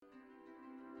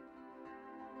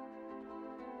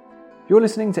You're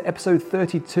listening to episode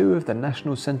 32 of the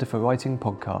National Centre for Writing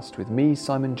podcast with me,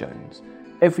 Simon Jones.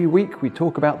 Every week we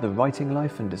talk about the writing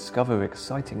life and discover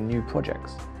exciting new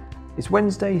projects. It's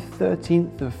Wednesday,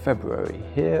 13th of February,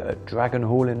 here at Dragon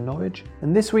Hall in Norwich,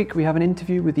 and this week we have an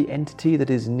interview with the entity that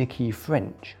is Nicci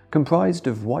French, comprised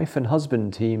of wife and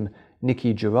husband team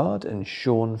Nikki Gerard and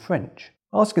Sean French.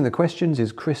 Asking the questions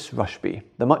is Chris Rushby,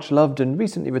 the much-loved and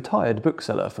recently retired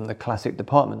bookseller from the classic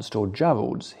department store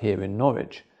Jarrold's here in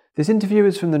Norwich. This interview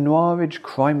is from the Norwich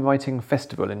Crime Writing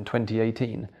Festival in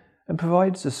 2018 and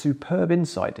provides a superb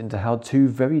insight into how two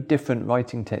very different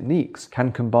writing techniques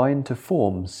can combine to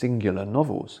form singular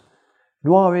novels.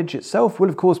 Norwich itself will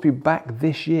of course be back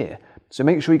this year, so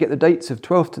make sure you get the dates of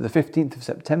 12th to the 15th of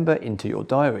September into your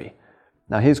diary.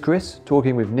 Now here's Chris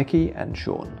talking with Nikki and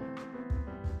Sean.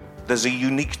 There's a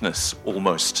uniqueness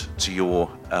almost to your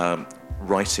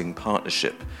writing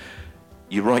partnership.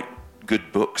 You write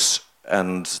good books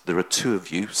and there are two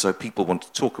of you, so people want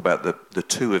to talk about the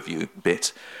two of you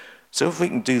bit. So if we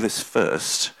can do this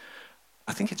first,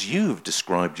 I think it's you who've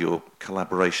described your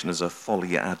collaboration as a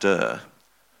folie à deux,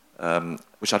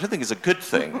 which I don't think is a good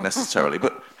thing necessarily,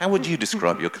 but how would you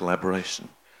describe your collaboration?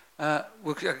 Well,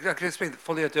 I can explain that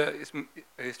folie à deux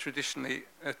is traditionally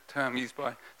a term used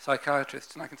by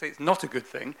psychiatrists, and I can say it's not a good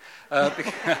thing.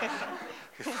 Because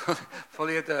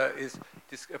folie à deux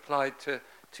is applied to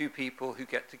two people who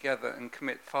get together and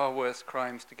commit far worse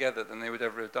crimes together than they would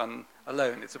ever have done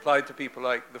alone. It's applied to people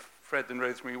like the Fred and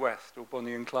Rosemary West or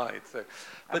Bonnie and Clyde. So,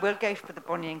 but we'll go for the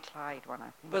Bonnie and Clyde one, I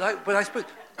think. But I suppose,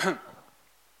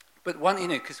 but one,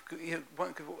 because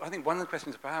I think one of the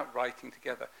questions about writing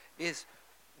together is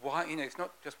why. It's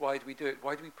not just why do we do it.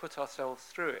 Why do we put ourselves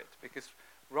through it? Because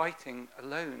writing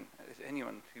alone, as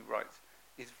anyone who writes,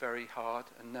 is very hard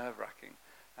and nerve-wracking.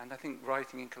 And I think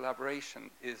writing in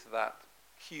collaboration is that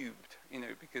cubed,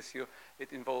 because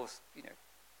it involves,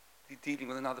 dealing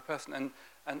with another person.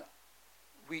 And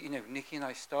we, Nikki and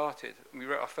I we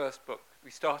wrote our first book. We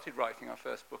started writing our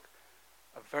first book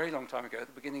a very long time ago, at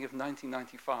the beginning of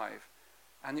 1995.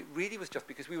 And it really was just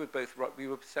because we were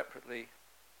separately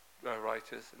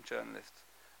writers and journalists.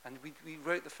 And we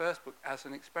wrote the first book as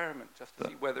an experiment, just to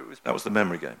see whether it was... That was the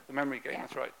memory game. The memory game, yeah.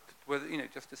 That's right. Whether,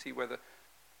 just to see whether,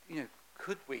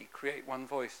 could we create one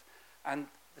voice? And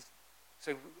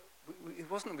so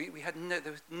it wasn't.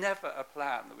 There was never a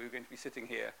plan that we were going to be sitting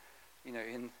here,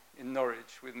 in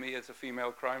Norwich with me as a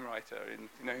female crime writer in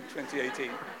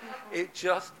 2018. It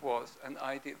just was an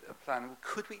idea, a plan.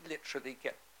 Could we literally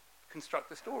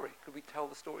construct a story? Could we tell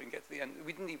the story and get to the end?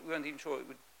 We weren't even sure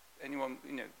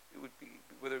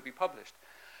whether it would be published.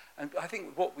 And I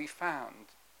think what we found,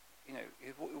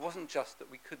 it wasn't just that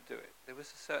we could do it. There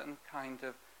was a certain kind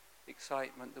of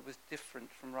excitement that was different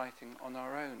from writing on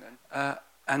our own.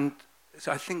 And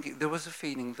so I think there was a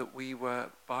feeling that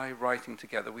by writing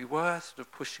together, we were sort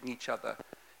of pushing each other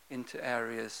into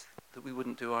areas that we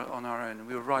wouldn't do on our own. And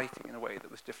we were writing in a way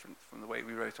that was different from the way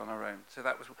we wrote on our own. So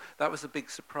that was a big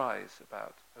surprise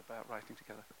about writing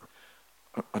together.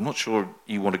 I'm not sure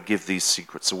you want to give these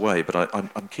secrets away, but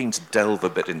I'm keen to delve a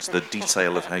bit into the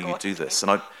detail of how you do this.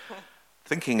 And I'm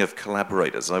thinking of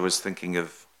collaborators. I was thinking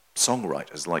of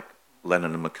songwriters like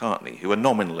Lennon and McCartney, who are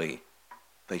nominally,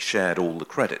 they shared all the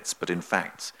credits, but in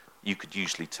fact, you could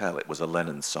usually tell it was a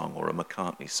Lennon song or a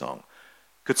McCartney song.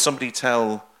 Could somebody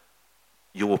tell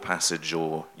your passage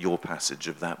or your passage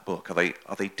of that book?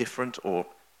 Are they different, or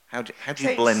how do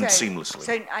you blend seamlessly?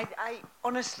 So I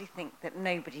honestly think that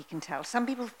nobody can tell. Some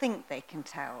people think they can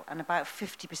tell, and about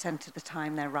 50% of the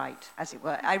time they're right, as it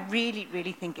were. I really,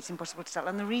 really think it's impossible to tell,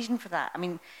 and the reason for that,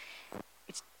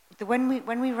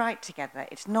 when we write together,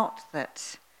 it's not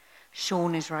that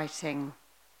Sean is writing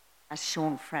as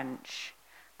Sean French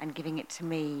and giving it to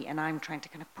me, and I'm trying to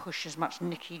kind of push as much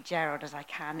Nikki Gerard as I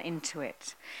can into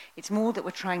it. It's more that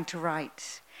we're trying to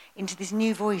write into this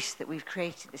new voice that we've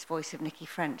created, this voice of Nicci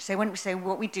French. So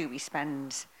what we do, we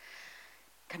spend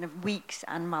kind of weeks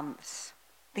and months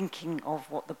thinking of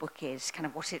what the book is, kind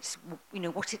of what its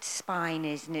spine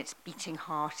is and its beating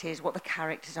heart is, what the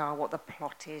characters are, what the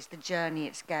plot is, the journey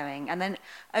it's going. And then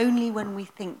only when we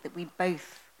think that we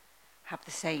both have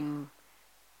the same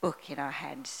book in our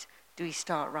heads do we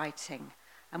start writing.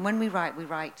 And when we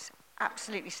write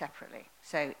absolutely separately.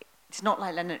 So it's not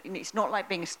like Leonard, it's not like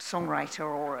being a songwriter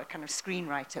or a kind of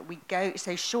screenwriter.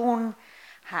 So Sean,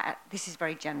 this is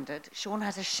very gendered, Sean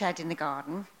has a shed in the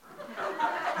garden.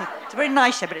 It's a very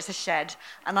nice shed, but it's a shed.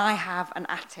 And I have an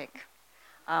attic.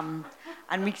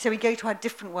 So we go to our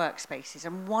different workspaces,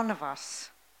 and one of us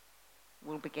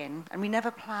will begin. And we never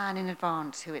plan in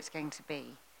advance who it's going to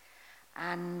be.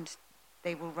 And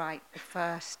they will write the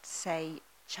first, say,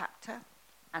 chapter,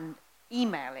 and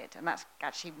email it, and that's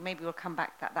actually, maybe we'll come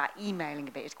back to that emailing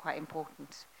of it is quite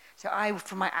important. So I,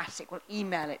 from my attic, will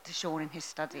email it to Sean in his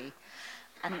study,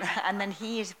 and then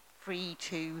he is free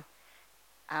to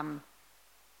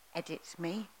edit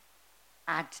me,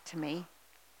 add to me,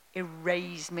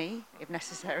 erase me if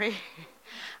necessary,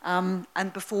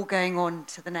 and before going on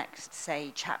to the next,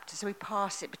 say, chapter. So we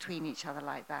pass it between each other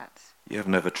like that. You have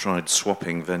never tried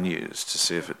swapping venues to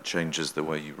see if it changes the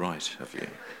way you write, have you?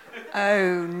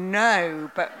 Oh,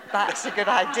 no, but that's a good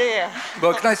idea.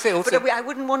 Well, can I say also... But I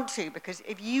wouldn't want to, because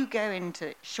if you go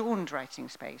into Sean's writing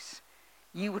space,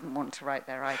 you wouldn't want to write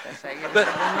there either. So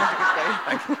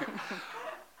Thank you.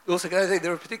 Also, can I say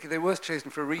they were chosen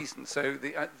for a reason. So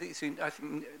I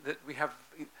think that we have,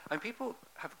 and people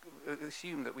have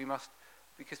assumed that we must,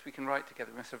 because we can write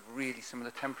together, we must have really similar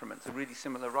temperaments and really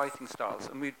similar writing styles.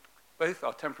 And both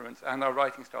our temperaments and our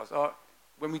writing styles are,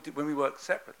 when we work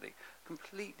separately,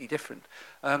 completely different.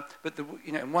 But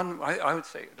I would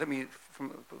say,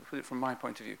 put it from my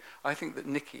point of view, I think that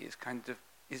Nicci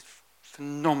is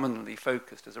phenomenally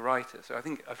focused as a writer. So I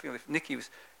feel if Nicci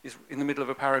is in the middle of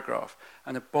a paragraph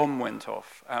and a bomb went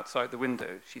off outside the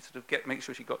window, she'd sort of make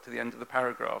sure she got to the end of the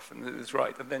paragraph and it was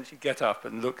right, and then she'd get up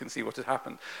and look and see what had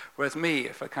happened. Whereas me,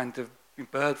 if a kind of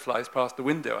bird flies past the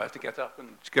window, I have to get up and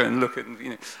go and look at,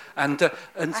 and so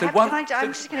I'm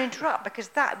just going to interrupt, because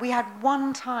we had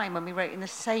one time when we wrote in the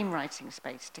same writing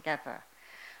space together,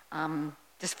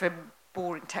 just for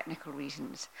boring technical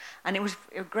reasons, and it was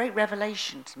a great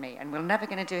revelation to me, and we're never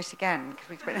going to do it again,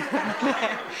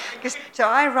 so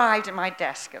I arrived at my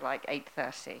desk at like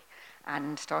 8:30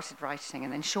 and started writing,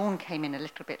 and then Sean came in a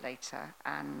little bit later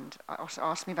and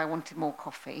asked me if I wanted more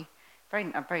coffee.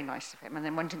 Very nice of him, and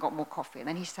then went and got more coffee, and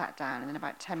then he sat down, and then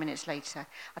about 10 minutes later,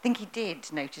 I think he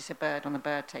did notice a bird on the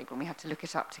bird table, and we had to look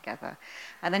it up together,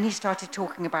 and then he started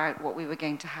talking about what we were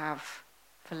going to have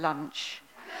for lunch.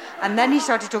 And then he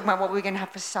started talking about what we were going to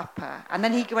have for supper. And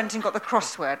then he went and got the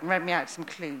crossword and read me out some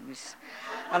clues.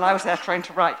 And I was there trying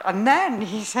to write. And then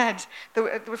he said,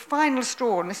 the final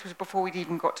straw, and this was before we'd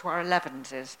even got to our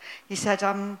 11s, he said,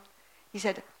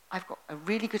 I've got a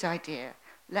really good idea.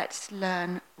 Let's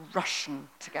learn Russian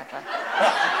together.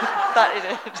 That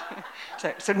is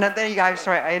it. So no, there you go.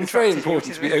 Sorry, I interrupted. It's very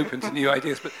important to be open to new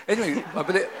ideas. But anyway,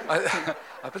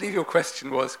 I believe your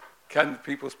question was, can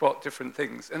people spot different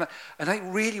things? And I think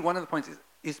really one of the points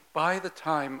is by the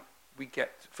time we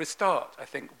get, for a start, I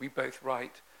think we both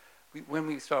write, when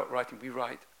we start writing, we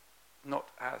write not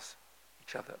as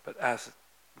each other, but as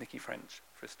Nicci French,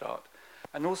 for a start.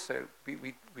 And also,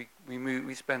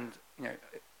 we spend,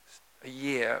 a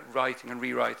year writing and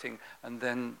rewriting and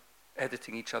then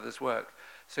editing each other's work.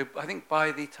 So I think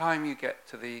by the time you get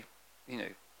to the,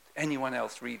 anyone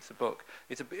else reads the book,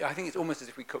 I think it's almost as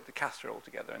if we cooked a casserole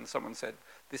together and someone said,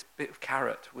 this bit of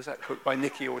carrot, was that cooked by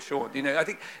Nicci or Sean? I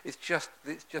think it's just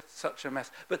such a mess.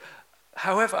 But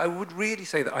however, I would really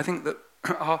say that I think that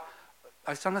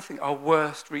I sometimes think our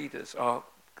worst readers are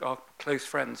our close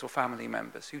friends or family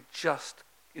members who just,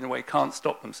 in a way, can't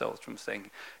stop themselves from saying,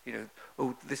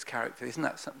 oh, this character, isn't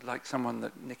that like someone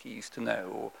that Nicci used to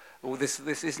know, or this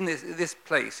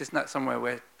place, isn't that somewhere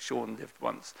where Sean lived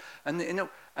once? And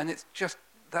and it's just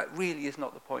that really is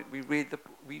not the point. We read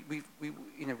we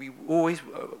always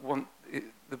want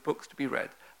the books to be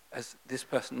read as this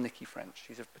person, Nicci French.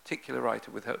 She's a particular writer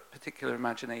with her particular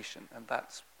imagination, and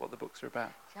that's what the books are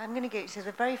about. So I'm going to go, so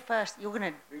the very first, you're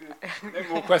going to...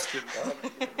 No more questions.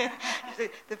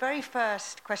 The very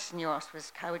first question you asked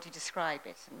was, how would you describe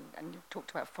it? And you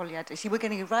talked about foliado. See, we're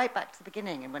going to go right back to the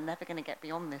beginning, and we're never going to get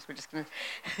beyond this. We're just going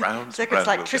to... Round. So it's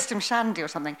like Tristram Shandy or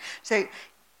something. So,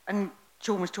 and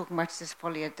Sean was talking about it as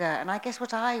foliado, and I guess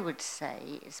what I would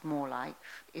say is more like,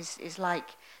 is like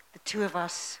the two of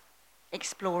us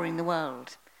exploring the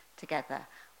world together.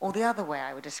 Or the other way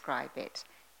I would describe it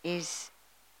is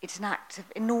it's an act of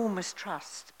enormous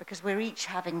trust, because we're each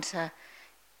having to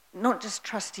not just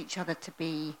trust each other to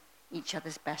be each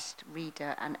other's best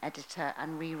reader and editor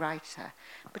and rewriter,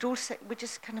 but also we're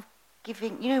just kind of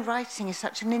giving, writing is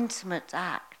such an intimate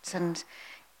act, and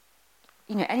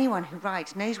anyone who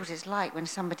writes knows what it's like when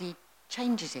somebody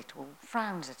changes it or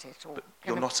frowns at it. Or but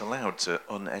you're not allowed to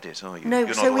unedit, are you? No,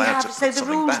 you're so not we have. to So the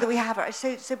rules back. that we have are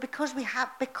so because we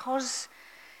have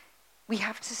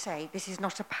to say this is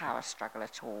not a power struggle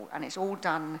at all, and it's all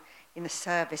done in the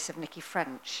service of Nicci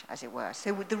French, as it were.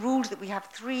 So with the rules that we have,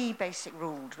 3 basic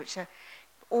rules, which are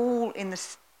all in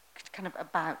this kind of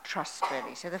about trust,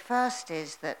 really. So the first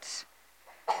is that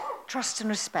trust and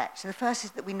respect. So the first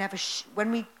is that we never,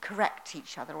 when we correct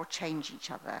each other or change each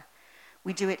other,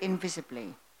 we do it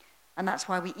invisibly. And that's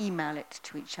why we email it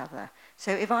to each other.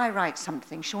 So if I write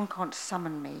something, Sean can't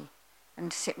summon me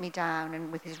and sit me down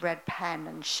and with his red pen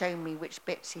and show me which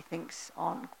bits he thinks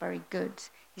aren't very good.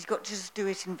 He's got to just do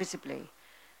it invisibly.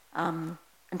 And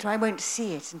so I won't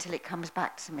see it until it comes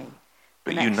back to me.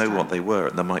 But you know what they were,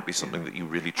 and there might be something that you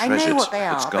really treasured. I know what they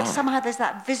that's are, gone. but somehow there's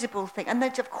that visible thing. And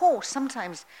then, of course,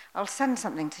 sometimes I'll send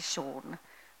something to Sean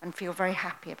and feel very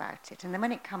happy about it, and then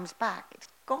when it comes back, it's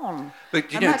gone. But,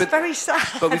 that's very sad.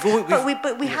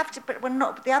 But we have to. But we're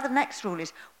not. The other next rule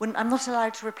is I'm not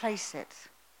allowed to replace it,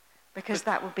 because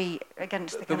that would be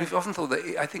against the. But we've often thought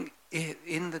that I think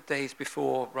in the days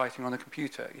before writing on a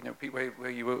computer,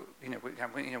 where you were,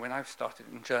 when I started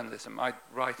in journalism, I'd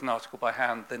write an article by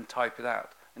hand, then type it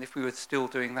out, and if we were still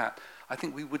doing that, I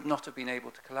think we would not have been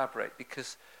able to collaborate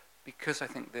because I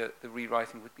think the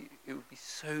rewriting would be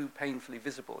so painfully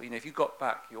visible. If you got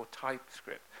back your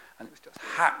typescript and it was just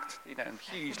hacked, and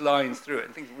huge lines through it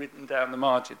and things written down the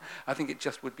margin, I think it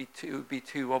just would be too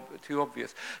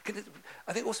obvious.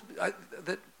 I think also I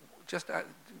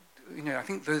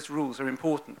think those rules are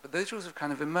important, but those rules have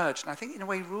kind of emerged, and I think in a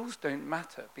way rules don't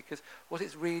matter because what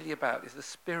it's really about is the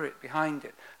spirit behind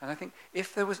it. And I think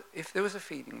if there was a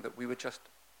feeling that we were just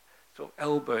sort of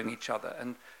elbowing each other,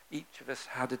 and each of us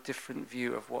had a different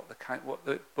view of what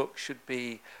the book should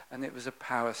be, and it was a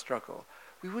power struggle,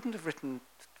 we wouldn't have written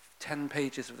 10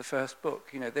 pages of the first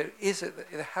book. There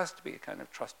has to be a kind of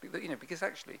trust, because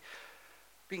actually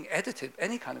being edited,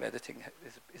 any kind of editing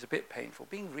is a bit painful.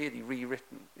 Being really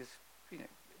rewritten is,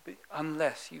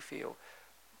 unless you feel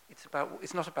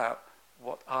it's not about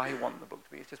what I want the book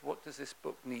to be. It's just what does this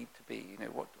book need to be?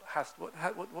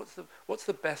 What's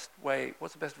the best way?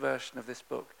 What's the best version of this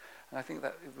book? And I think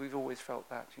that we've always felt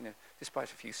that,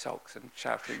 despite a few sulks and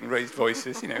shouting and raised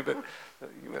voices,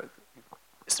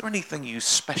 Is there anything you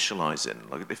specialise in?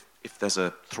 Like if there's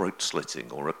a throat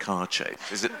slitting or a car chase,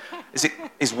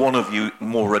 is one of you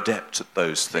more adept at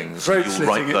those things? Throat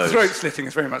slitting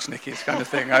is very much Nicci's kind of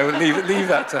thing. I would leave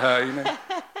that to her.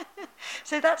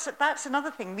 So that's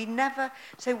another thing.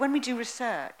 So when we do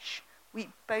research, we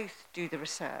both do the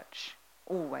research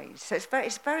always. So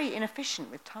it's very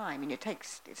inefficient with time.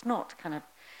 It's not kind of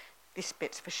this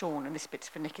bit's for Sean and this bit's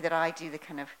for Nicci, that I do the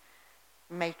kind of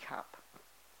makeup.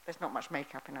 There's not much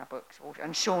makeup in our books,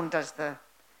 and Sean does the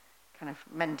kind of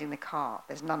mending the car.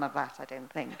 There's none of that, I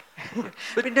don't think.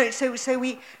 but no, so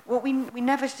we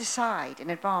never decide in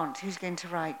advance who's going to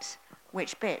write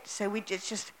which bit. So it's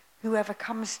just whoever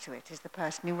comes to it is the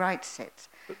person who writes it.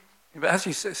 But as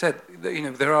you said,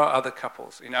 there are other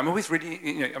couples. I'm always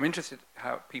really, I'm interested in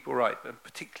how people write, but I'm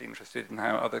particularly interested in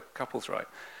how other couples write.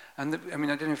 And I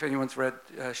don't know if anyone's read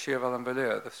Sjöwall and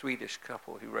Wahlöö, the Swedish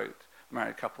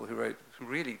married couple who wrote some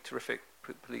really terrific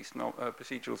police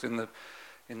procedurals in the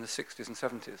 60s and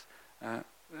 70s.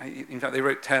 In fact, they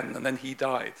wrote 10, and then he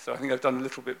died. So I think I've done a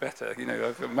little bit better.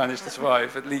 I've managed to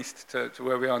survive at least to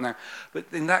where we are now.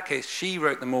 But in that case, she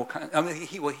wrote the more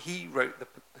he wrote the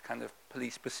kind of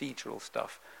police procedural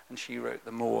stuff, and she wrote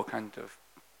the more kind of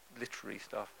literary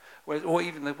stuff. Whereas, or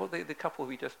even the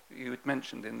couple you had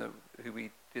mentioned who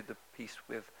we did the piece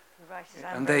with,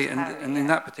 and in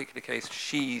that particular case,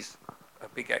 she's a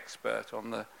big expert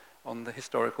on the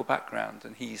historical background,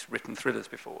 and he's written thrillers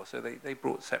before, so they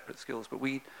brought separate skills. But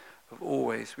we've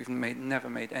never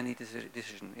made any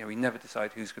decision. We never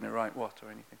decide who's going to write what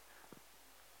or anything.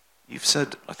 You've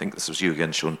said, I think this was you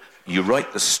again, Sean, you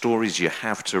write the stories you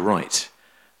have to write.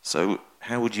 So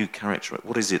how would you characterize,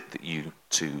 what is it that you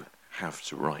two have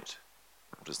to write?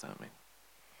 What does that mean?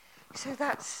 So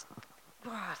that's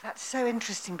so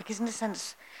interesting, because in a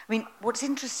sense, what's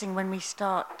interesting when we're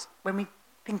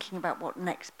thinking about what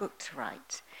next book to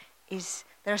write is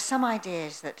there are some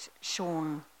ideas that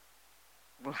Sean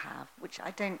will have, which I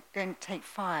don't take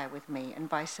fire with me, and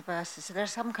vice versa. So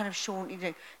there's some kind of Sean,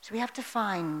 so we have to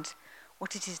find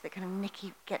what it is that kind of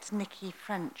gets Nicci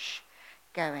French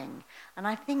going. And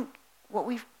I think what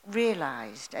we've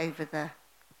realised over the,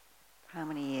 how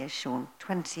many years, Sean?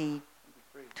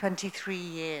 23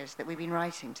 years that we've been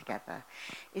writing together,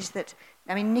 is that,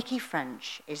 Nicci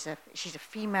French she's a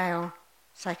female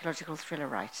psychological thriller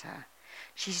writer.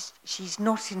 She's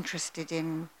not interested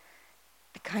in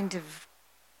the kind of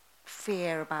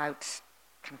fear about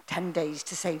kind of 10 days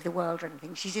to save the world or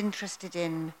anything. She's interested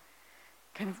in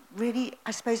kind of really,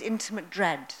 I suppose, intimate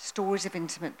dread, stories of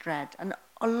intimate dread. And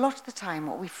a lot of the time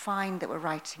what we find that we're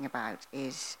writing about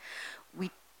is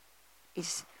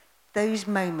those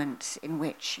moments in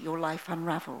which your life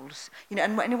unravels. And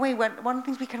in a way, one of the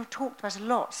things we kind of talked about a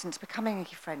lot since becoming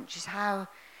Nicci French is how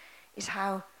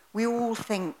we all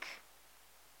think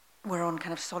we're on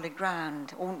kind of solid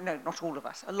ground, or no, not all of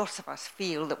us, a lot of us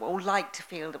feel that, or like to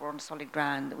feel that we're on solid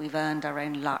ground, that we've earned our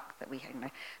own luck, that we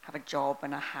have a job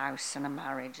and a house and a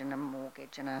marriage and a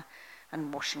mortgage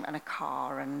and washing and a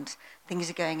car, and things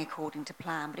are going according to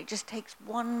plan. But it just takes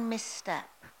one misstep,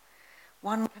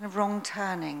 one kind of wrong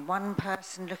turning, one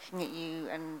person looking at you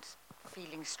and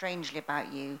feeling strangely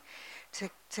about you, to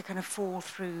kind of fall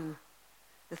through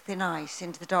the thin ice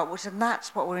into the dark waters. And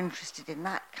that's what we're interested in,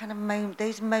 that kind of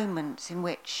those moments in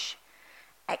which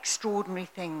extraordinary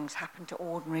things happen to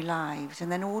ordinary lives,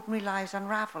 and then ordinary lives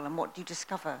unravel, and what do you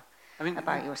discover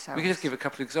about yourselves? We can just give a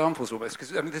couple of examples almost,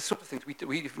 because I mean, there's sort of things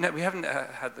we haven't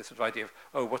had this sort of idea of,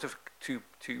 oh, what if two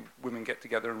women get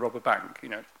together and rob a bank? You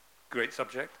know, great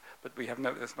subject, but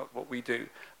that's not what we do.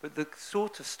 But the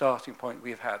sort of starting point we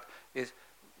have had is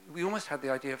we almost had the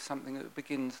idea of something that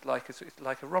begins like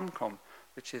a rom-com,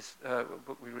 which is a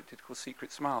book we did called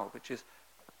Secret Smile, which is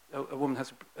a woman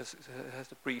has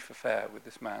a brief affair with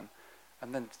this man,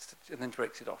 and then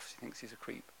breaks it off. She thinks he's a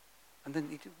creep, and then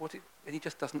he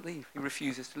just doesn't leave. He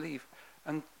refuses to leave,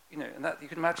 and that you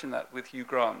can imagine that with Hugh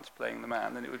Grant playing the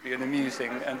man, and it would be an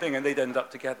amusing thing, and they'd end up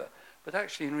together. But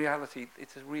actually, in reality,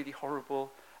 it's a really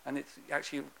horrible, and it's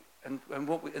actually. And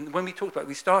when we talked about it,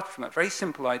 we started from that very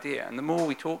simple idea, and the more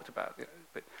we talked about it,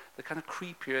 the kind of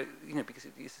creepier, because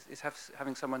it's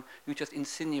having someone who just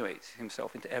insinuates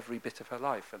himself into every bit of her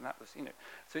life, and that was,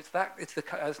 so it's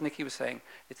as Nicci was saying,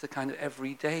 it's the kind of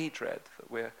everyday dread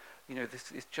that we're,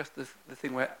 this is just the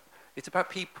thing where it's about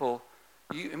people.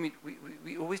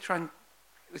 We always try and,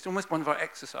 it's almost one of our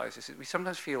exercises. We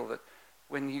sometimes feel that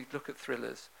when you look at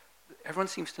thrillers, everyone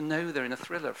seems to know they're in a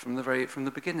thriller from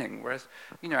the beginning, whereas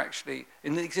actually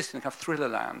they exist in a kind of thriller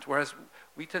land. Whereas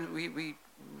we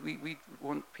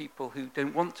want people who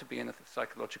don't want to be in a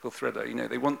psychological thriller.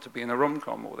 They want to be in a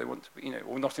rom-com, or they want to be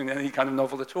or not in any kind of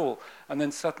novel at all. And then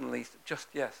suddenly,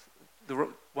 the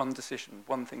one decision,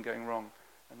 one thing going wrong,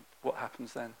 and what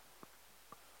happens then?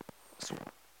 So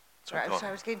I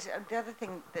was going to the other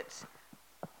thing that,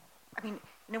 in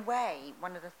a way,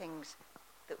 one of the things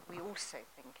that we also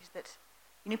think is that,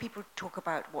 people talk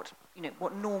about what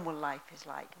normal life is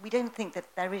like. We don't think that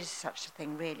there is such a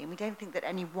thing really, and we don't think that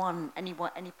any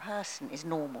person is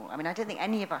normal. I don't think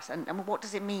any of us, and what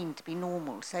does it mean to be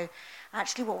normal? So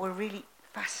actually what we're really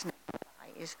fascinated by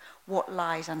is what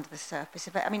lies under the surface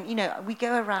of it. We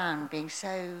go around being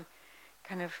so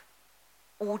kind of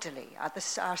orderly.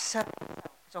 Our surface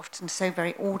is often so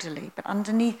very orderly, but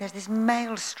underneath there's this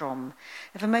maelstrom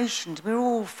of emotions. We're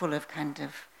all full of kind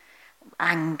of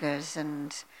angers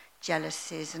and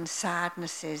jealousies and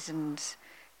sadnesses, and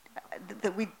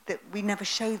that we never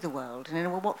show the world.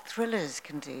 And what thrillers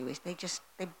can do is they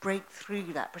break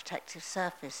through that protective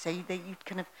surface, so you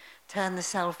kind of turn the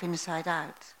self inside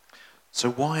out. So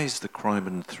why is the crime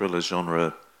and thriller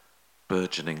genre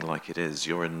burgeoning like it is?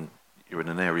 You're in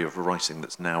an area of writing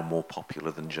that's now more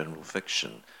popular than general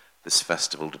fiction. This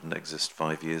festival didn't exist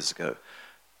 5 years ago.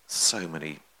 So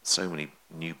many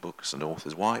new books and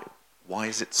authors. Why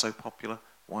is it so popular?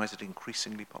 Why is it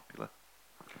increasingly popular?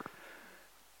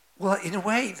 Well, in a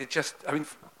way, it's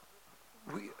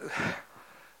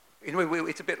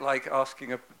a bit like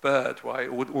asking a bird why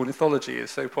ornithology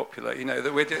is so popular.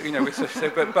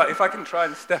 But if I can try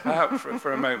and step out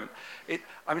for a moment,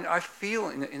 I feel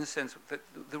in a sense that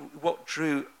what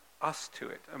drew us to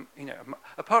it,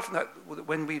 apart from that,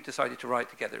 when we decided to write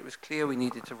together, it was clear we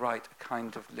needed to write a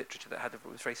kind of literature that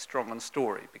was very strong on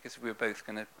story, because we were both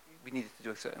we needed to do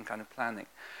a certain kind of planning.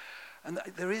 And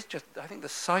there is I think the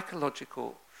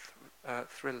psychological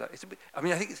thriller. It's a bit, I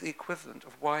think it's the equivalent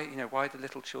of why do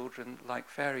little children like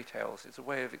fairy tales. It's a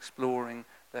way of exploring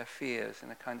their fears in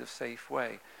a kind of safe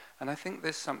way. And I think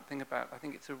there's something about, I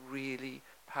think it's a really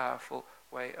powerful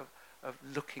way of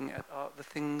looking at the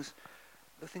things,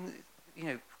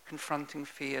 confronting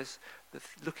fears,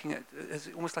 looking at, as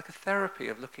almost like a therapy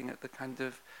of looking at the kind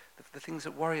of, the things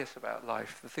that worry us about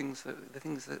life, the things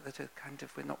that are kind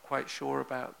of we're not quite sure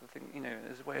about,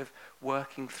 as a way of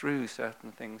working through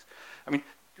certain things.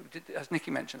 As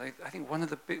Nicci mentioned, I think one of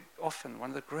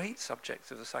the great subjects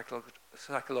of the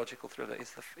psychological thriller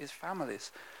is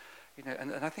families,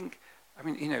 and I think. I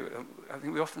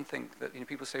think we often think that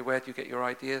people say, where do you get your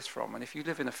ideas from? And if you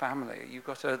live in a family, you've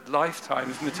got a lifetime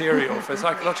of material for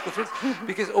psychological thrillers.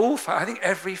 Because I think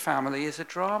every family is a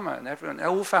drama, and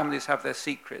all families have their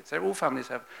secrets. All families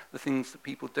have the things that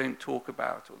people don't talk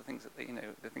about, or the things that they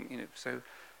think. So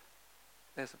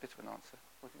there's a bit of an answer.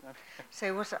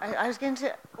 So I was going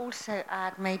to also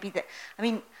add maybe that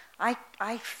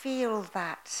I feel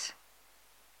that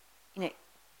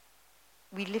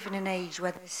we live in an age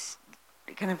where there's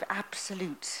kind of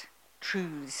absolute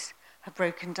truths have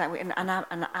broken down,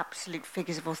 and absolute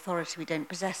figures of authority we don't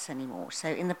possess anymore. So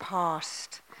in the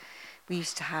past, we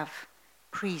used to have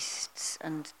priests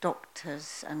and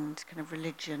doctors and kind of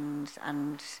religions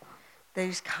and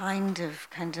those kind of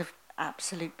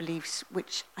absolute beliefs,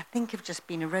 which I think have just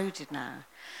been eroded now.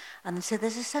 And so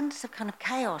there's a sense of kind of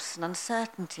chaos and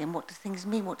uncertainty, and what do things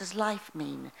mean? What does life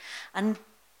mean? And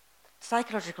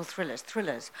psychological thrillers,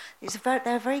 they're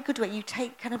a very good way. You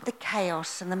take kind of the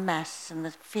chaos and the mess and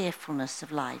the fearfulness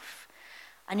of life,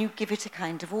 and you give it a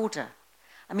kind of order.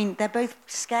 I mean, they're both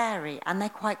scary and they're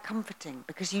quite comforting,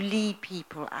 because you lead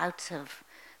people out of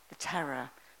the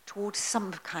terror towards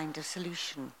some kind of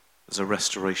solution. There's a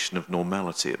restoration of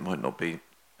normality. It might not be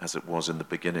as it was in the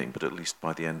beginning, but at least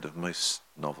by the end of most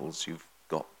novels, you've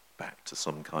got back to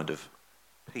some kind of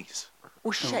peace.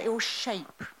 Or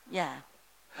shape, yeah.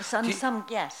 Some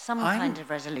kind of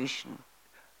resolution.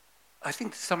 I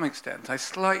think to some extent,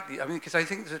 because I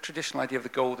think there's a traditional idea of the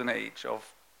golden age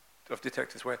of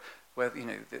detectives where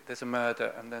there's a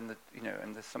murder and then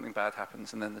and there's something bad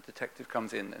happens and then the detective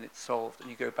comes in and it's solved and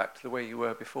you go back to the way you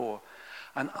were before.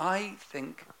 And I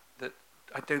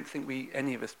don't think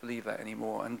any of us believe that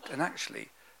anymore. And actually,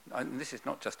 this is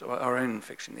not just our own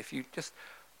fiction. I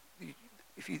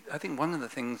think one of the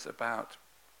things about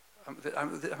that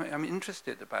I'm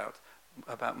interested about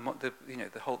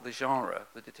the genre,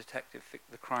 the detective,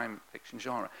 the crime fiction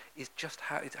genre, is just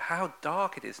how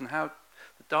dark it is and how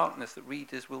the darkness that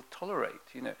readers will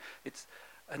tolerate. It's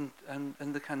and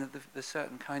the kind of the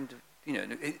certain kind of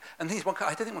and things.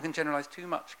 I don't think one can generalise too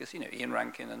much, because Ian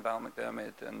Rankin and Val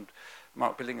McDermid and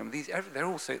Mark Billingham.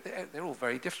 They're all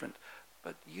very different.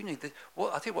 But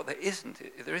I'll tell you what, there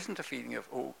isn't a feeling of,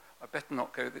 oh, I better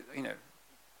not go.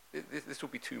 This will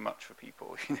be too much for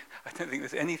people. I don't think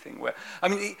there's anything where,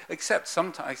 except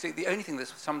sometimes. The only thing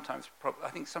that's sometimes, I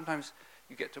think sometimes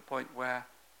you get to a point where,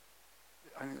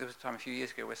 I think there was a time a few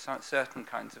years ago where certain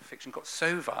kinds of fiction got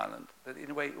so violent that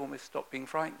in a way it almost stopped being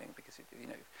frightening, because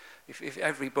if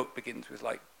every book begins with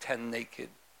like 10 naked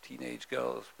teenage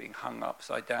girls being hung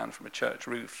upside down from a church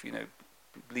roof,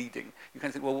 bleeding, you kind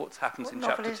of think, well, what happens in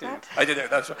chapter 2? That? I don't know.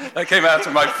 That came out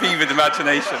of my fevered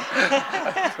imagination.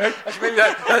 Actually, maybe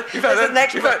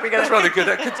that's rather good.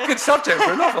 Good subject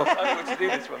for a novel. I don't know what to do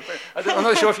this one. I'm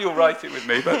not sure if you'll write it with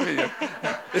me, but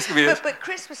this could be. But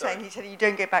Chris was saying, he said you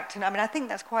don't go back to. I think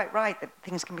that's quite right, that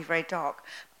things can be very dark.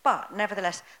 But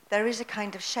nevertheless, there is a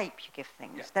kind of shape you give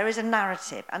things. Yeah. There is a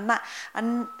narrative, and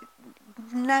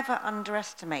never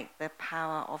underestimate the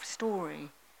power of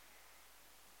story.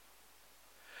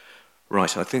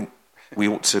 Right, I think we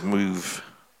ought to move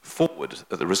forward,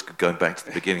 at the risk of going back to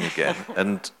the beginning again,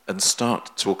 and start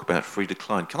to talk about Frida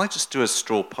Klein. Can I just do a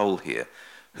straw poll here?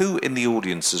 Who in the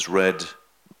audience has read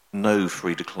no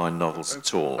Frida Klein novels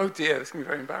at all? Oh dear, this can be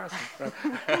very embarrassing.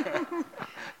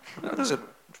 No, there's a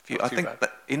few. I think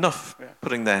that enough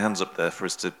putting their hands up there for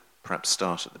us to perhaps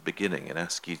start at the beginning and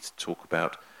ask you to talk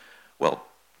about, well,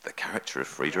 the character of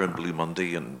Frida and Blue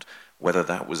Monday, and whether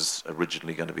that was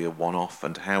originally going to be a one-off,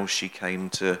 and how she came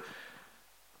to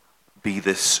be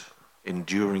this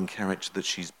enduring character that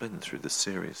she's been through the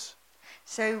series.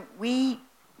 So we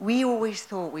always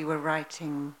thought we were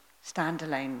writing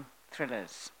standalone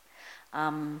thrillers.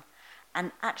 And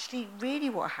actually, really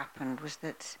what happened was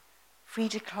that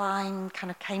Frida Klein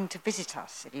kind of came to visit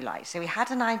us, if you like. So we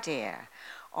had an idea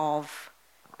of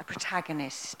a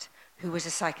protagonist who was a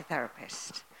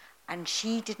psychotherapist, and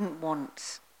she didn't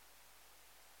want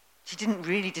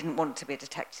to be a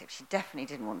detective. She definitely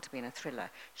didn't want to be in a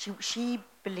thriller. Frida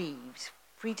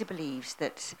believes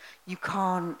that you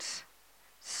can't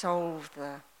solve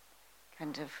the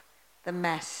kind of the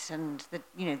mess and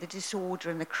the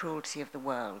disorder and the cruelty of the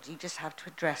world. You just have to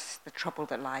address the trouble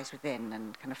that lies within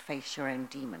and kind of face your own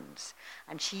demons.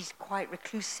 And she's quite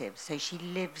reclusive, so she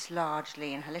lives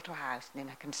largely in her little house and in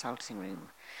her consulting room.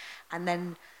 And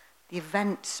then the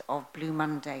events of Blue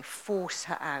Monday force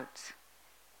her out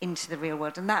into the real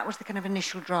world. And that was the kind of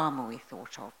initial drama we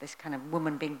thought of, this kind of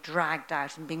woman being dragged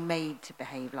out and being made to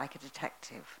behave like a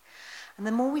detective. And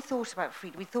the more we thought about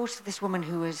Frida, we thought of this woman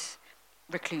who was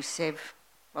reclusive,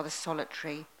 rather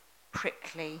solitary,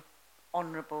 prickly,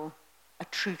 honourable, a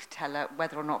truth teller,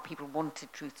 whether or not people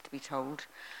wanted truth to be told,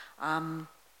 and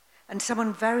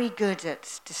someone very good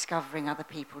at discovering other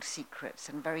people's secrets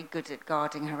and very good at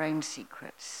guarding her own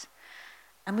secrets.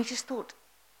 And we just thought,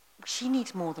 she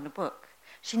needs more than a book.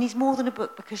 She needs more than a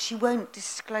book because she won't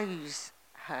disclose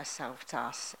herself to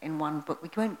us in one book. We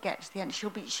won't get to the end.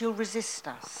 She'll resist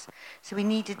us. So we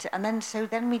needed to,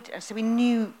 so we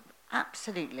knew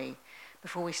absolutely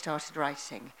before we started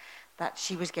writing that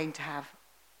she was going to have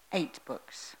 8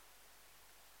 books.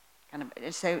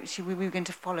 So we were going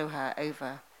to follow her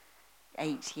over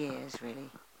 8 years, really.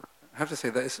 I have to say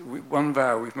that is one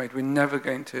vow we've made. We're never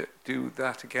going to do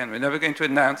that again. We're never going to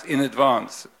announce in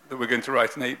advance that we're going to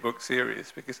write an 8-book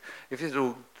series, because if it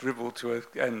all dribbled to an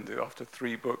end after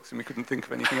 3 books and we couldn't think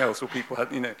of anything else, or people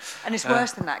had, And it's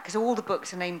worse than that, because all the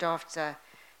books are named after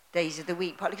days of the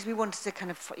week, partly because we wanted to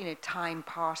kind of, time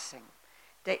passing.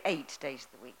 8 days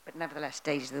of the week, but nevertheless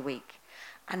days of the week.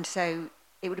 And so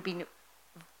it would have been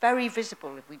very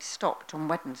visible if we'd stopped on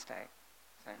Wednesday.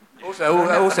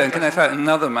 Also, and can I say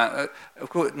another matter? Of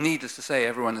course, needless to say,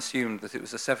 everyone assumed that it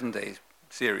was a 7-day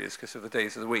series because of the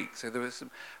days of the week. So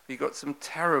we got some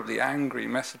terribly angry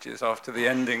messages after the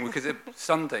ending, because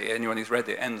Sunday, anyone who's read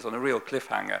it, ends on a real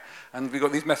cliffhanger. And we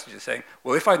got these messages saying,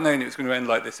 well, if I'd known it was going to end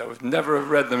like this, I would never have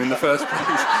read them in the first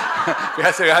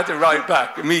place. So I had to write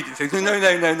back immediately, saying,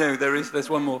 no, there's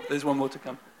one more to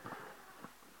come.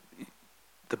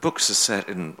 The books are set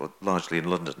largely in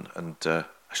London, and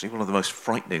actually one of the most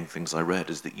frightening things I read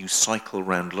is that you cycle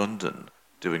around London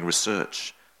doing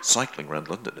research. Cycling around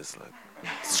London is the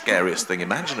scariest thing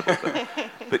imaginable.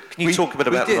 But can you talk a bit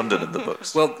about London in the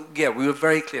books? Well, yeah, we were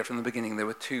very clear from the beginning. There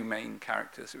were 2 main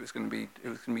characters. It was going to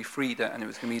be Frida, and it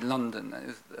was going to be London. And it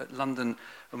was London,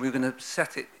 and we were going to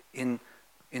set it in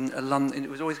a London. It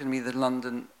was always going to be the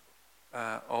London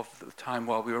of the time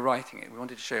while we were writing it. We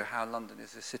wanted to show how London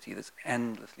is a city that's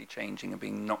endlessly changing and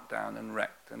being knocked down and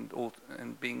wrecked,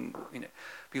 and being,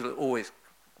 people are always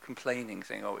complaining,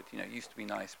 saying, "Oh, it used to be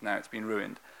nice, but now it's been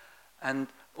ruined." And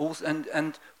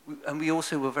we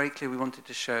also were very clear we wanted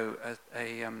to show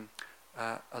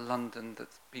a London that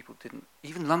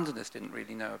even Londoners didn't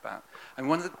really know about. And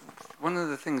one of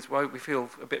the things why we feel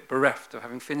a bit bereft of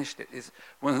having finished it is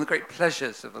one of the great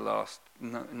pleasures of the last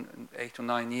 8 or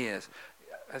 9 years.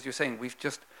 As you're saying, we've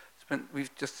just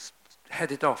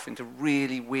headed off into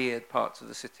really weird parts of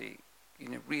the city,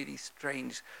 really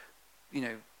strange,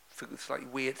 slightly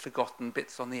weird, forgotten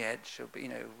bits on the edge, or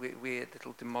weird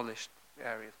little demolished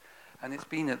areas, and it's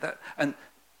been and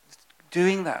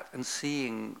doing that and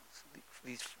seeing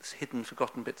these hidden,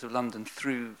 forgotten bits of London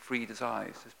through Frida's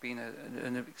eyes has been a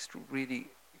really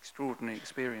extraordinary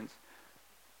experience.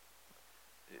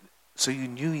 So you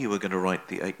knew you were going to write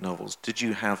the 8 novels. Did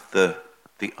you have the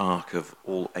arc of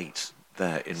all 8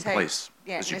 there in place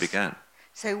as you began?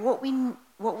 So what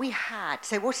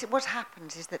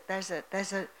happens is that there's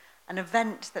an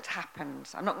event that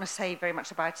happens. I'm not going to say very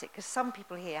much about it because some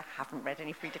people here haven't read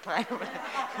any Frida Kahlo.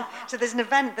 So there's an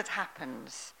event that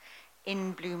happens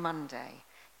in Blue Monday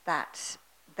that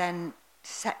then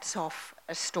sets off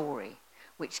a story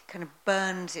which kind of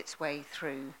burns its way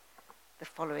through the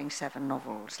following 7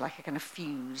 novels, like a kind of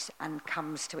fuse, and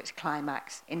comes to its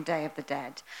climax in Day of the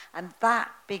Dead. And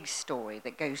that big story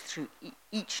that goes through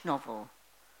each novel,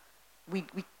 we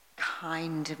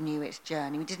kind of knew its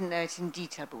journey. We didn't know it in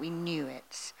detail, but we knew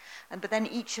it. But then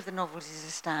each of the novels is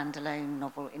a standalone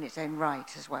novel in its own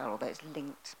right as well, although it's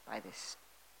linked by this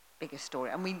bigger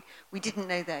story. And we didn't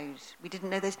know those. We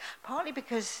didn't know those, partly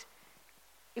because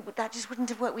that just wouldn't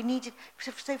have worked. We needed,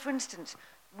 so for instance,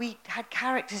 we had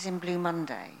characters in Blue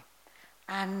Monday,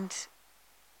 and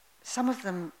some of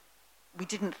them we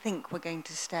didn't think were going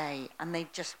to stay, and they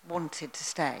just wanted to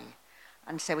stay,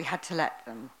 and so we had to let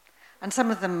them. And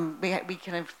some of them we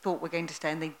kind of thought were going to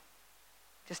stay, and they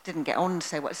just didn't get on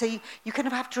so well. So you kind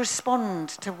of have to respond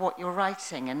to what you're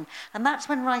writing, and that's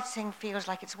when writing feels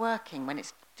like it's working, when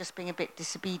it's just being a bit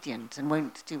disobedient and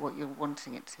won't do what you're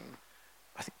wanting it to.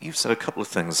 I think you've said a couple of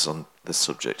things on this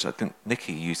subject. I think,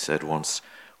 Nicci, you said once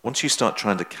you start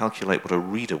trying to calculate what a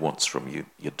reader wants from you,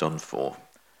 you're done for.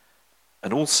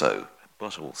 But also,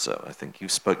 I think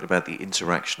you've spoken about the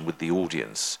interaction with the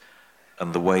audience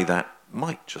and the way that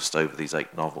might, just over these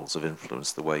 8 novels, have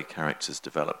influenced the way characters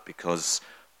develop, because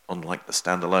unlike the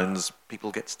standalones,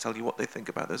 people get to tell you what they think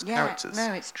about those characters.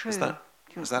 No, it's true.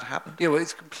 Has that happened? Yeah, well,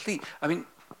 it's complete. I mean,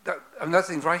 that's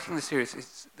the thing, writing the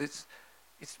series,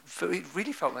 it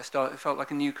really felt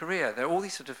like a new career. There are all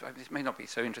these sort of, this may not be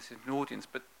so interesting in an audience,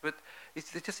 but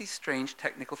it's just these strange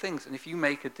technical things. And if you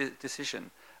make a decision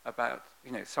about,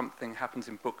 something happens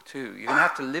in book 2, you're going to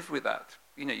have to live with that.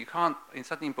 You can't,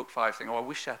 suddenly in book 5, saying, "Oh, I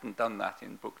wish I hadn't done that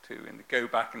in book 2," and go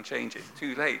back and change it. It's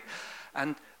too late.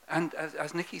 And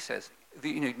as Nicci says,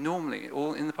 normally,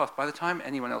 all in the past, by the time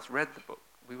anyone else read the book,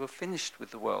 we were finished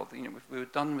with the world. We were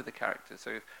done with the characters.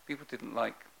 So if people didn't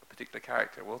like a particular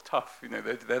character, well, tough.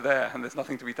 They're there, and there's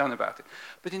nothing to be done about it.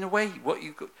 But in a way,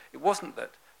 it wasn't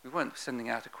that we weren't sending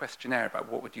out a questionnaire about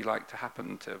what would you like to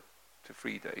happen to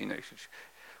Frida.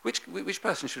 Which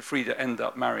person should Frida end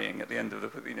up marrying at the end of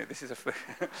the? This is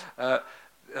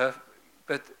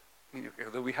but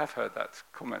although we have heard that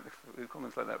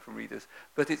comments like that from readers,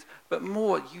 but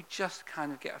more you just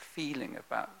kind of get a feeling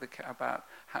about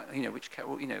how,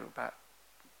 about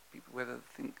people, whether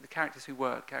the characters who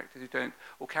work, characters who don't,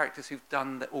 or characters who've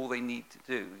done all they need to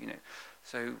do.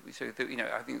 So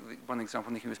I think one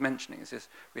example Nicci was mentioning is this: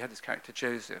 we had this character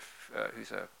Joseph,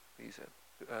 who's a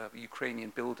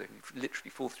Ukrainian builder who literally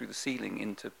falls through the ceiling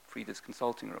into Frida's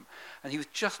consulting room, and he was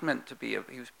just meant to be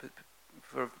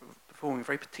performing a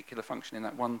very particular function in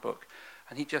that one book,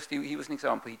 and he was an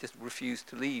example. He just refused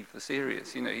to leave the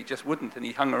series. He just wouldn't, and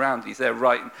he hung around. He's there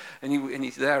and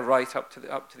he's there right up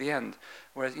to the end.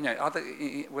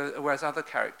 Whereas other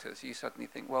characters, you suddenly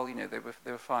think, well,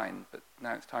 they were fine, but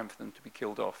now it's time for them to be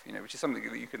killed off. Which is something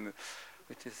that you can.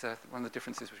 Which is one of the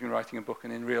differences between writing a book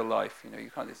and in real life. You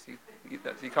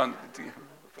can't.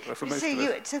 For most of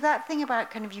us. So that thing about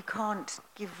kind of you can't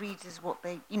give readers what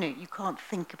they, you can't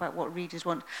think about what readers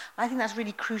want. I think that's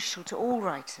really crucial to all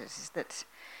writers. Is that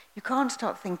you can't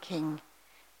start thinking,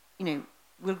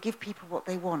 we'll give people what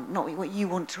they want, not what you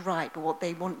want to write, but what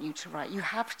they want you to write. You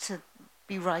have to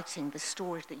be writing the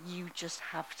stories that you just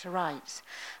have to write,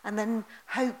 and then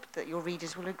hope that your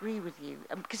readers will agree with you.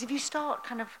 Because if you start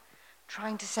kind of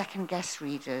trying to second-guess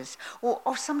readers,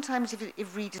 or sometimes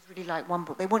if readers really like one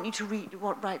book, they want you to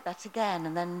write that again,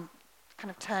 and then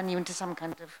kind of turn you into some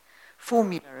kind of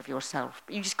formula of yourself.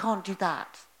 But you just can't do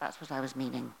that. That's what I was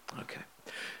meaning. Okay.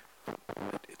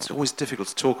 It's always difficult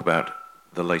to talk about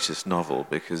the latest novel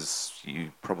because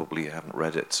you probably haven't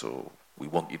read it, or we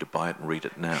want you to buy it and read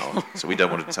it now, so we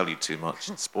don't want to tell you too much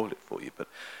and spoil it for you. But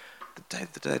the Day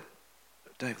of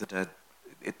the Dead,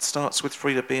 it starts with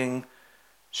Frida being...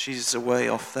 She's away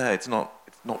off there. It's not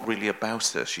really about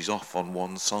her. She's off on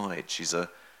one side. She's a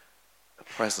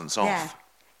presence off.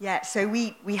 Yeah. So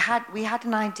we had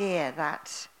an idea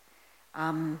that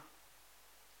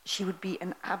she would be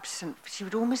an absent. She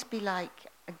would almost be like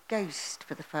a ghost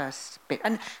for the first bit.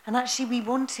 And actually, we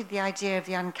wanted the idea of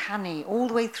the uncanny all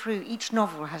the way through. Each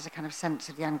novel has a kind of sense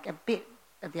of a bit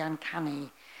of the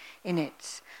uncanny in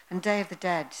it. And Day of the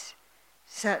Dead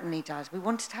certainly does. We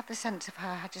wanted to have the sense of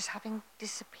her just having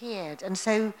disappeared, and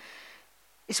so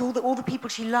it's all the people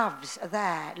she loves are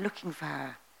there looking for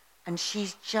her, and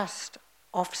she's just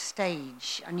off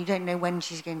stage, and you don't know when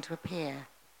she's going to appear.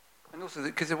 And also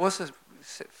because there was a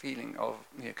feeling of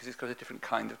because it's got a different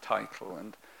kind of title,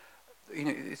 and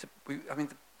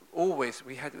always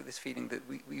we had this feeling that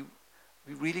we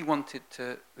really wanted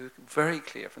to. We were very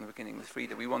clear from the beginning with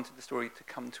Frida. We wanted the story to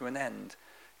come to an end.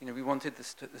 We wanted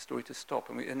the story to stop,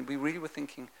 and we really were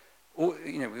thinking,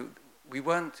 we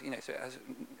weren't, so as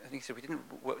I think so, we didn't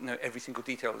know every single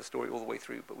detail of the story all the way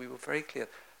through, but we were very clear.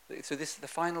 So the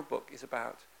final book is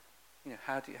about,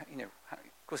 how do you,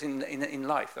 of course in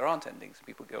life there aren't endings and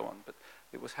people go on, but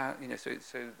it was how,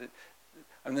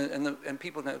 and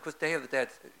people know, of course, Day of the Dead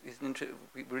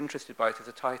we were interested by it as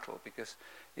a title because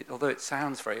although it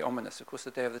sounds very ominous, of course,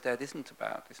 the Day of the Dead it's not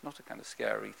a kind of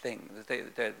scary thing. The Day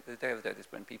of the Dead is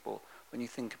when you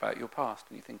think about your past,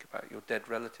 when you think about your dead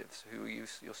relatives who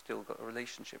you're still got a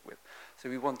relationship with. So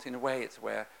we want, in a way, it's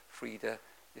where Frida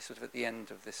is sort of at the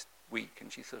end of this week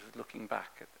and she's sort of looking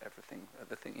back at everything, at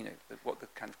the thing, what the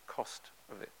kind of cost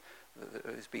of it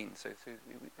has been.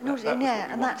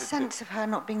 And that sense of her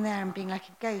not being there and being like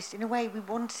a ghost, in a way, we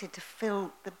wanted to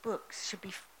fill the books. Should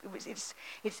be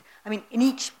in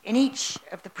each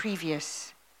of the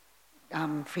previous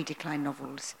Frida Klein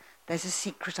novels, there's a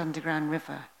secret underground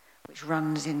river which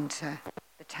runs into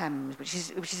the Thames, which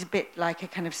is a bit like a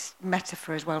kind of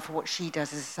metaphor as well for what she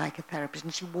does as a psychotherapist,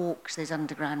 and she walks those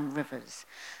underground rivers.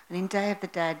 And in Day of the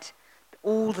Dead,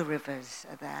 all the rivers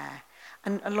are there.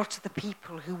 And a lot of the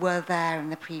people who were there in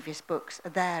the previous books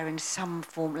are there in some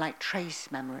form, like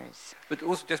trace memories. But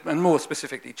also, and more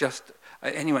specifically,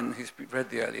 anyone who's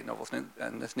read the earlier novels,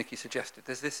 and as Nicci suggested,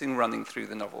 there's this thing running through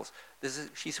the novels.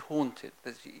 She's haunted.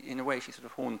 In a way, she's sort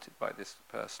of haunted by this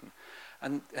person,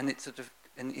 and it's sort of.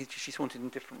 She's haunted in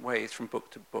different ways from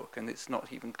book to book, and it's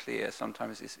not even clear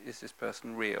sometimes is this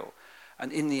person real.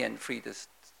 And in the end, Frida's,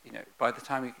 by the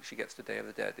time she gets to Day of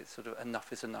the Dead, it's sort of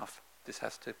enough is enough. This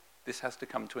has to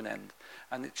come to an end,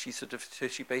 and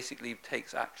she basically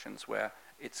takes actions where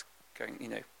it's going.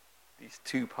 These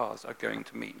two paths are going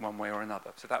to meet one way or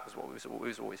another. So that was what we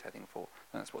was always heading for,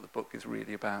 and that's what the book is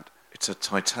really about. It's a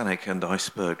Titanic and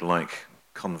iceberg-like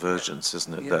convergence,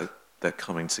 isn't it? Yes. They're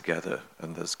coming together,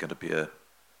 and there's going to be a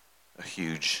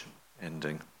huge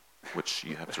ending, which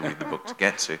you have to read the book to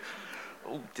get to.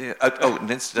 Oh dear. And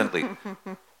incidentally,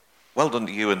 well done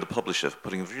to you and the publisher for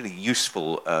putting a really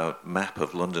useful map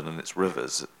of London and its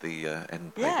rivers at the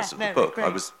end pages of the book. Great. I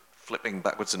was flipping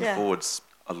backwards and forwards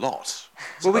a lot, I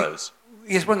Well, suppose.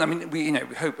 Yes, well, I mean, we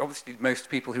hope, obviously, most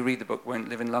people who read the book won't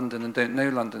live in London and don't know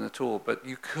London at all, but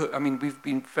you could, I mean, we've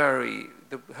been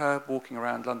her walking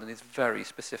around London is very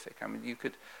specific. I mean, you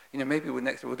could, maybe we'll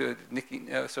do a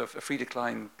Nicci, sort of a Frida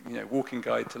Klein, walking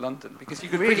guide to London, because you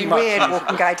could really pretty much... weird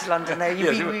walking guide to London, though.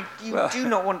 You Well, do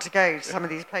not want to go to some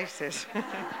of these places.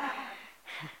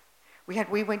 We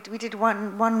did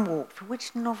one walk. For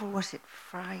which novel was it?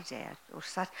 Friday or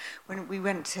Saturday, when we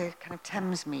went to kind of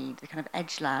Thamesmead, the kind of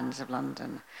edgelands of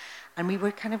London, and we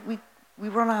were we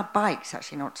were on our bikes,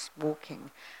 actually, not walking,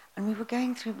 and we were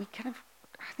going through.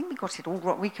 I think we got it all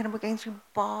wrong. We were going through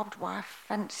barbed wire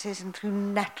fences and through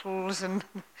nettles and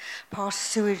past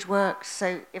sewage works.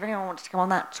 So if anyone wants to come on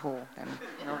that tour, then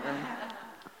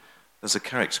There's a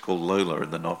character called Lola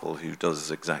in the novel who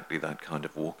does exactly that kind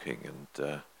of walking, and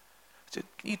can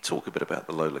you talk a bit about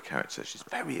the Lola character? She's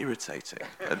very irritating.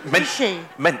 Is she?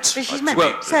 Meant. She's meant.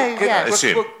 Well, so, yeah. I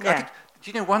assume. Yeah.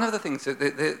 Do you know, one of the things that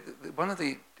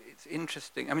it's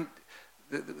interesting. I mean,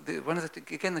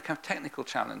 again, the kind of technical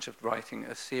challenge of writing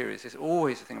a series is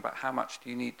always the thing about how much do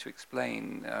you need to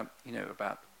explain,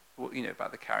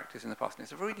 about the characters in the past. And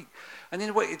it's a really, and in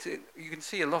a way, you can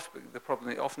see a lot of the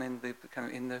problem often in the kind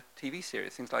of in the TV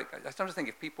series. Things like, I sometimes think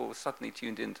if people were suddenly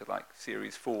tuned into like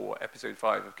series 4, episode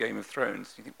 5 of Game of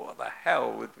Thrones, you think, what the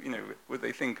hell would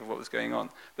they think of what was going on?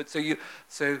 But so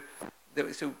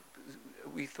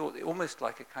we thought almost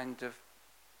like a kind of,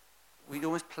 we'd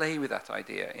almost play with that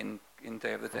idea in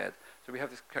Day of the Dead. So we have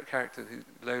this character,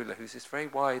 Lola, who's this very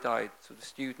wide-eyed sort of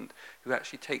student who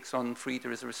actually takes on Frida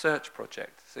as a research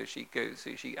project. So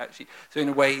in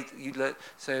a way, you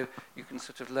can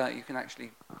sort of learn, you can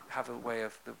actually have a way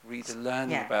of the reader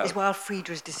learning about. It's while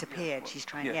Frida has disappeared, she's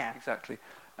trying. Yeah, exactly.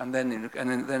 And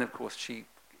then of course she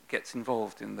gets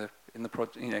involved in the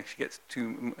project. She gets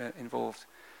too involved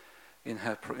in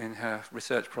her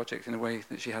research project in a way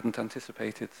that she hadn't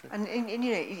anticipated. So. And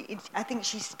I think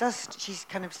she's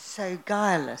kind of so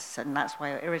guileless, and that's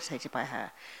why I'm irritated by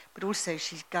her. But also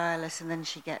she's guileless, and then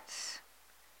she gets...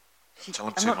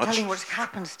 I'm not telling what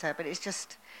happens to her, but it's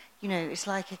just, it's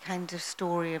like a kind of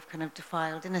story of kind of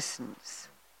defiled innocence.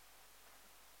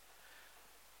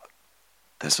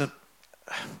 There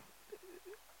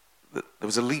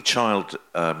was a Lee Child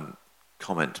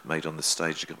comment made on the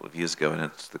stage a couple of years ago, and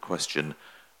it's the question,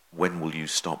 when will you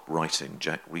stop writing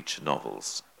Jack Reacher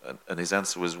novels? And his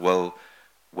answer was, well,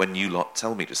 when you lot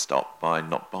tell me to stop by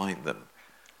not buying them.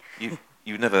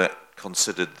 You never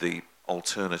considered the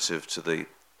alternative to the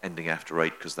ending after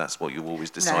 8 because that's what you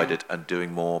always decided, and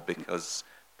doing more because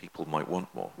people might want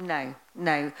more. No.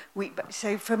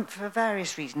 So for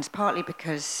various reasons, partly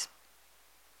because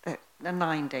a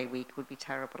 9-day week would be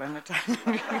terrible, and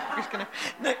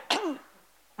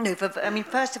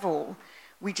first of all,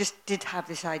 we just did have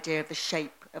this idea of the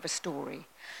shape of a story.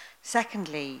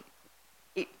 Secondly,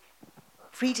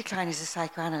 Frida Klein is a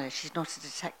psychoanalyst, she's not a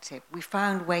detective. We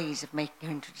found ways of making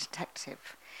her into a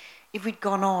detective. If we'd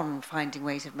gone on finding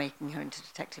ways of making her into a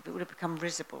detective, it would have become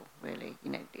risible, really.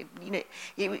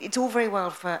 It's all very well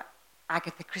for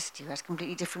Agatha Christie, who has a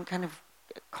completely different kind of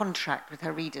contract with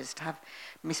her readers, to have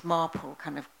Miss Marple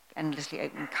kind of endlessly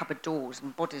open cupboard doors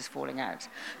and bodies falling out,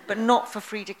 but not for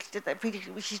Frida.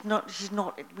 She's not.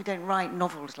 We don't write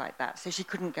novels like that, so she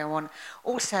couldn't go on.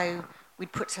 Also,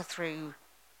 we'd put her through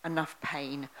enough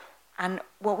pain, and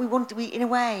what we wanted, in a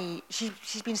way,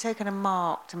 she's been so kind of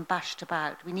marked and bashed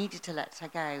about. We needed to let her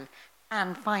go,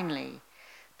 and finally,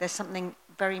 there's something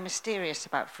very mysterious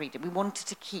about Frida. We wanted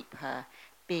to keep her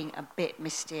being a bit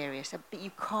mysterious, but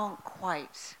you can't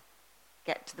quite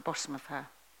get to the bottom of her.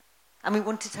 And we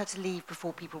wanted her to leave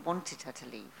before people wanted her to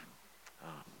leave.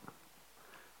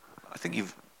 I think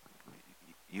you've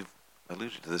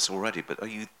alluded to this already, but are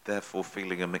you therefore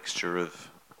feeling a mixture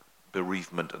of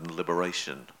bereavement and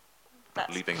liberation,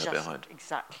 leaving her behind?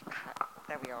 Exactly.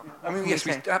 There we are. I mean, yes,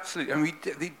 we absolutely. I mean,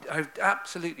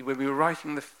 absolutely. When we were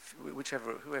writing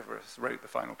whoever wrote the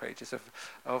final pages of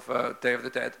Day of the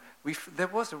Dead, there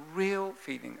was a real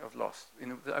feeling of loss.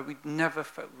 We'd never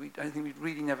felt. I think we'd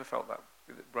really never felt that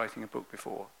writing a book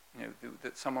before.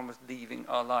 That someone was leaving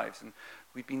our lives, and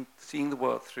we'd been seeing the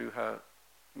world through her,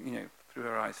 through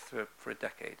her eyes for a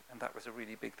decade, and that was a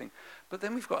really big thing. But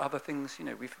then we've got other things.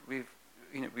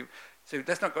 So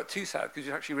let's not get too sad, because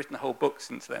we've actually written a whole book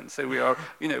since then. So we are,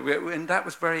 and that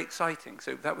was very exciting.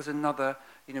 So that was another,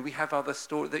 we have other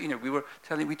stories that,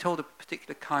 we told a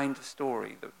particular kind of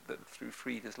story that through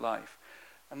Frida's life,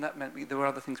 and that meant there were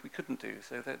other things we couldn't do.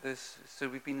 So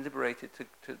we've been liberated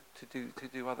to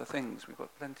do other things. We've got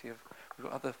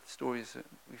other stories that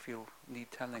we feel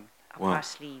need telling. Up our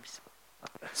sleeves.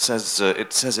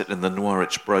 It says it in the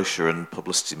Norwich brochure and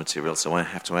publicity material, so I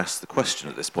have to ask the question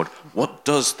at this point. What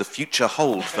does the future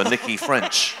hold for Nicci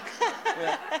French?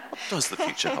 What does the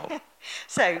future hold?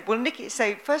 So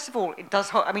first of all, it does.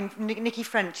 Nicci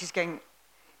French is going.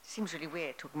 Seems really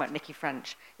weird talking about Nicci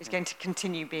French. Is going to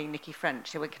continue being Nicci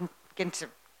French. So we're going to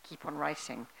keep on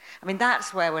writing. I mean,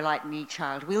 that's where we're like me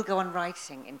child. We'll go on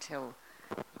writing until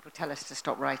people tell us to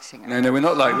stop writing. No, we're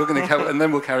not like we're going to, and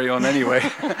then we'll carry on anyway.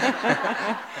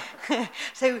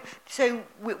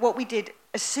 What we did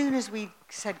as soon as we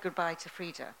said goodbye to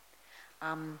Frida.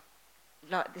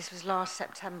 This was last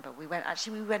September. We went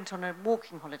on a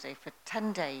walking holiday for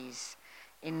 10 days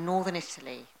in northern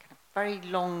Italy, kind of very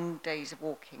long days of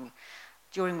walking,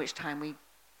 during which time we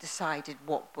decided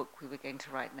what book we were going to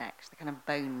write next, the kind of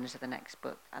bones of the next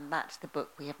book. And that's the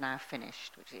book we have now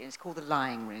finished, which is called The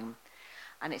Lying Room.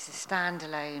 And it's a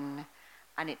standalone,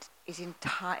 and it is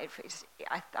I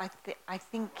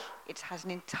think it has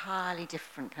an entirely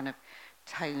different kind of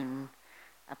tone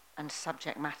and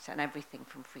subject matter and everything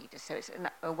from Frida. So it's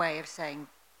a way of saying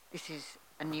this is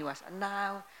a new us. And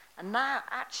now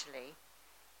actually,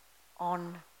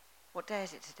 on what day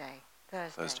is it today?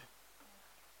 Thursday.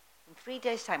 In 3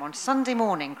 days' time, on Sunday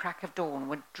morning, crack of dawn,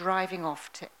 we're driving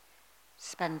off to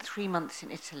spend 3 months in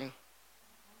Italy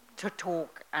to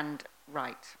talk and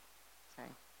write. So.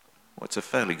 Well, it's a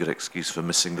fairly good excuse for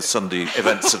missing the Sunday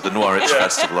events of the Norwich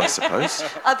Festival, I suppose.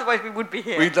 Otherwise, we would be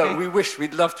here.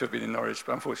 We'd love to have been in Norwich,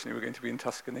 but unfortunately, we're going to be in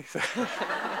Tuscany. So.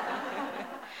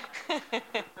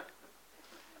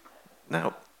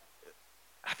 Now,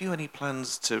 have you any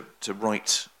plans to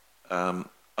write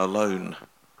alone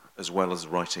as well as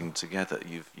writing together?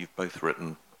 You've both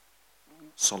written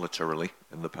solitarily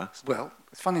in the past. Well,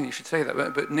 it's funny you should say that,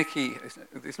 but Nicci,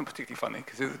 it's not particularly funny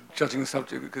because it's judging the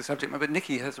subject, but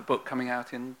Nicci has a book coming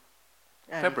out in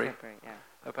February yeah.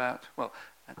 about, I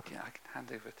can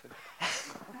hand over to...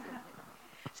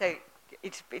 So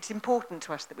it's important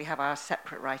to us that we have our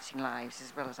separate writing lives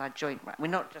as well as our joint. We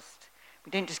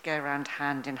don't just go around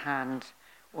hand in hand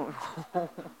or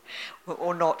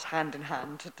not hand in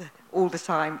hand all the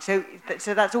time. So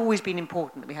that's always been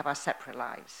important that we have our separate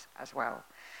lives as well.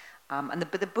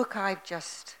 But the book I've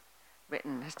just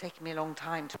written has taken me a long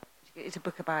time. It's a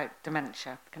book about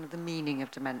dementia, kind of the meaning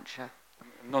of dementia.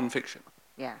 Non-fiction.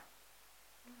 Yeah.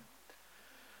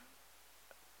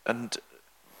 And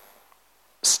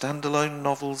standalone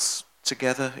novels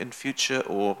together in future,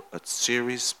 or a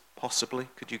series possibly?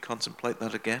 Could you contemplate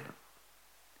that again?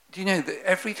 Do you know that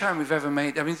every time we've ever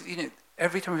made a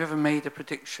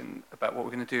prediction about what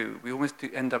we're going to do, we almost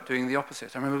end up doing the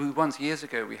opposite. I remember once, years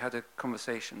ago, we had a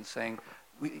conversation saying,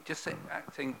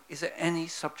 is there any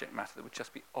subject matter that would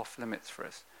just be off limits for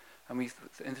us? And this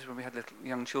is when we had little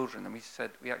young children, and we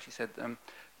actually said,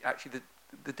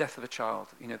 the death of a child,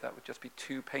 that would just be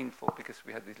too painful because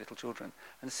we had these little children.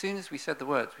 And as soon as we said the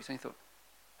words, we suddenly thought,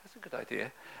 that's a good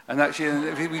idea. And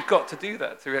actually, we've got to do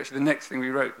that. So the next thing we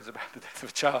wrote was about the death of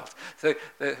a child. So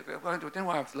I don't know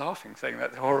why I was laughing saying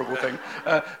that horrible thing.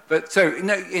 But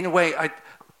in a way, at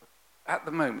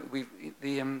the moment, we've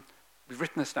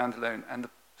written a standalone, and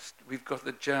we've got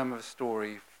the germ of a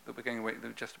story that we're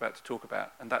just about to talk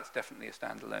about, and that's definitely a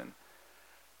standalone.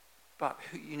 But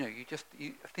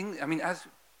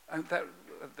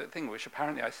the thing which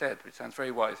apparently I said, which sounds very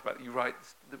wise, about you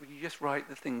just write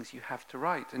the things you have to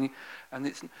write, and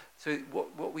it's so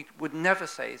what we would never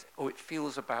say is, it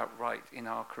feels about right in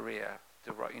our career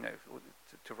to write,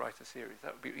 to write a series.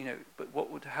 That would be, but what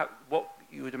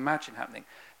you would imagine happening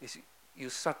is you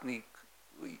suddenly,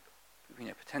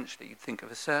 potentially you'd think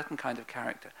of a certain kind of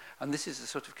character, and this is the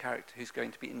sort of character who's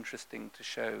going to be interesting to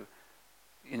show.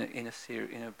 In a series,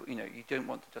 you don't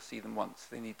want to just see them once.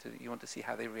 You want to see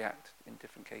how they react in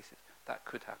different cases. That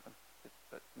could happen,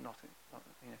 but not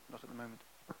at the moment.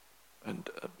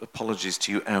 And apologies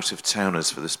to you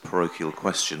out-of-towners for this parochial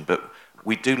question, but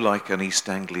we do like an East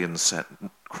Anglian set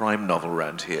crime novel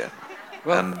around here,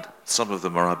 and some of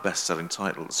them are our best-selling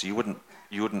titles. You wouldn't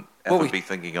ever be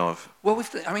thinking of. Well, we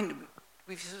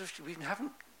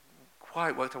haven't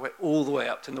quite worked our way all the way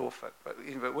up to Norfolk, but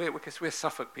because we're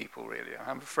Suffolk people, really.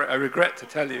 I'm afraid, I regret to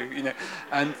tell you,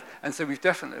 and so we've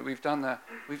done one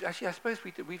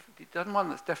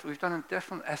that's definitely, we've done a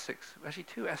definite Essex, actually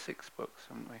 2 Essex books,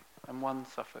 haven't we, and 1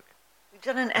 Suffolk. We've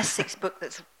done an Essex book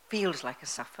that feels like a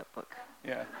Suffolk book.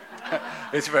 Yeah,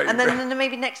 it's very. And then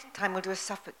maybe next time we'll do a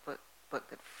Suffolk book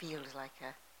that feels like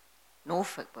a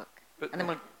Norfolk book, and then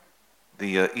we'll.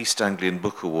 The East Anglian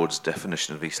Book Awards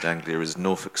definition of East Anglia is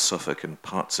Norfolk, Suffolk, and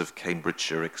parts of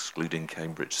Cambridgeshire, excluding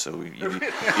Cambridge. So you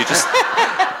just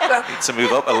Need to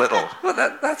move up a little. Well,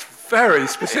 that's very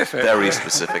specific. Very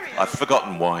specific. I've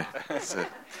forgotten why. So,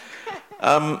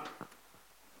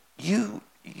 you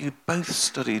both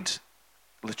studied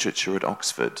literature at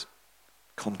Oxford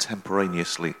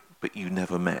contemporaneously, but you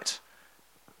never met.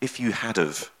 If you had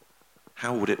have,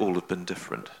 how would it all have been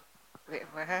different?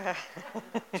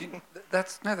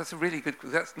 That's a really good.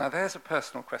 There's a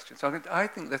personal question. So I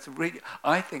think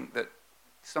that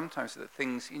sometimes the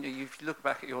things, you look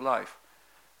back at your life,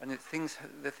 and the things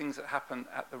that happen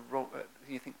at the wrong,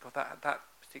 you think, God, that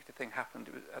particular thing happened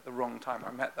at the wrong time.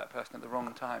 I met that person at the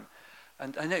wrong time,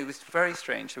 and I know it was very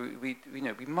strange. So we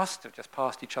must have just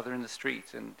passed each other in the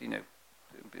street, and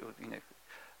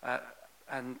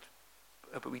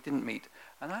but we didn't meet.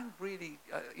 And I'm really,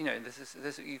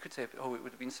 you could say, oh, it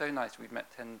would have been so nice if we'd met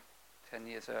 10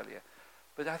 years earlier.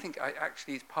 But I think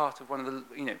actually it's part of one of the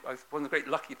great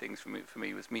lucky things for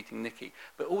me was meeting Nicci.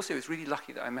 But also it's really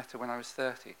lucky that I met her when I was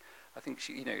 30. I think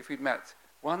she, if we'd met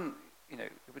one,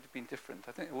 it would have been different.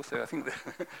 I think that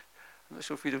I'm not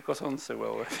sure if we'd have got on so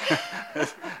well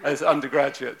as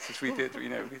undergraduates as we did.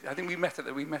 I think we met at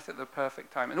the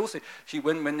perfect time. And also,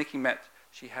 when Nicci met,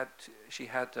 she had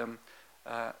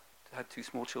two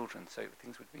small children, so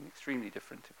things would have been extremely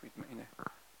different if we'd,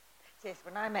 Yes,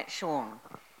 when I met Sean,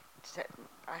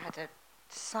 I had a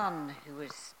son who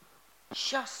was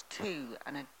just 2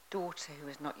 and a daughter who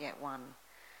was not yet 1.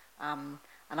 And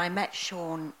I met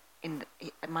Sean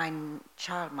my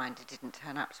childminder didn't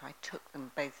turn up, so I took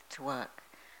them both to work.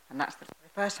 And that's the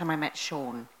first time I met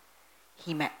Sean.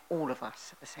 He met all of us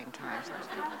at the same time. So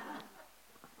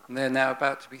and they're now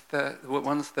about to be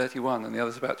one's 31 and the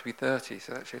other's about to be 30,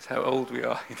 so that shows how old we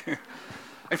are.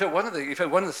 In fact, one of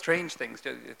the strange things,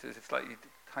 it's slightly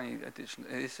tiny addition,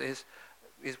 is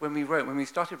when we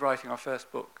started writing our first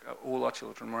book, all our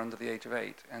children were under the age of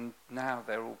 8, and now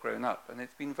they're all grown up. And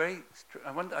it's been very.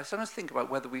 I sometimes think about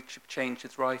whether we should change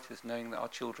as writers, knowing that our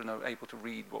children are able to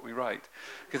read what we write.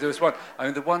 Because there was one.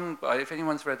 If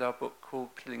anyone's read our book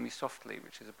called "Killing Me Softly,"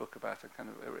 which is a book about a kind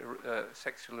of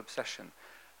sexual obsession.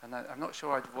 And I'm not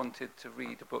sure I'd wanted to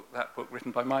read that book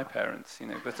written by my parents,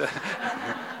 but.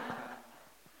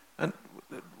 And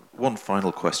one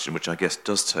final question, which I guess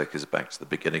does take us back to the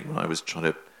beginning when I was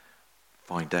trying to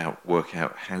work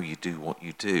out how you do what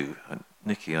you do. And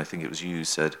Nicci, I think it was you who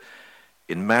said,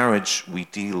 in marriage we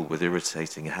deal with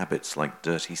irritating habits like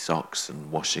dirty socks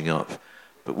and washing up,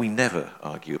 but we never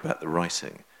argue about the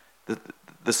writing.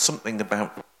 There's something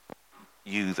about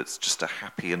you that's just a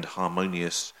happy and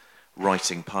harmonious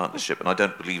writing partnership, and I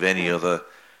don't believe any other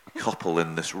couple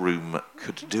in this room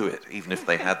could do it, even if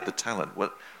they had the talent.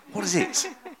 What is it?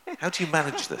 How do you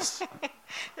manage this?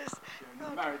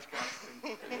 Marriage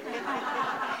counselling.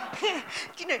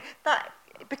 Do you know that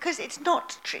because it's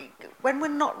not true when we're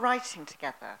not writing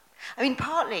together? I mean,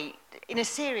 partly in a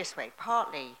serious way,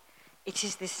 partly it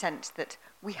is this sense that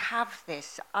we have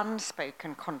this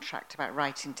unspoken contract about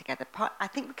writing together. I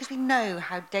think because we know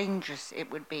how dangerous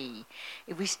it would be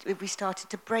if we started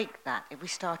to break that, if we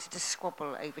started to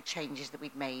squabble over changes that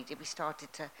we'd made, if we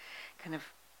started to kind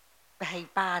of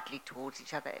behave badly towards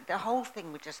each other, the whole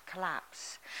thing would just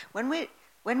collapse. When we're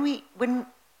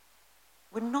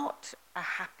not a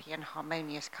happy and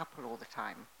harmonious couple all the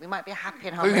time. We might be a happy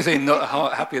and harmonious. I was going to say not a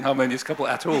happy and harmonious couple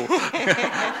at all.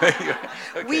 Okay,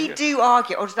 we do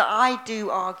argue, or I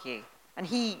do argue, and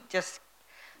he goes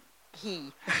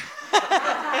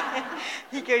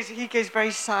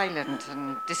very silent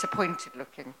and disappointed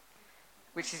looking,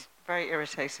 which is very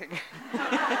irritating.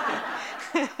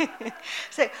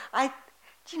 So I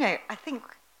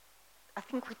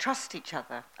think we trust each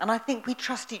other, and I think we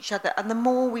trust each other, and the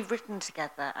more we've written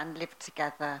together and lived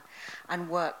together and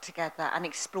worked together and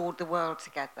explored the world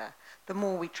together, the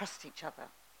more we trust each other.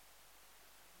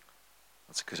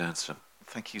 That's a good answer.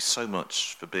 Thank you so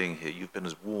much for being here. You've been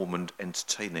as warm and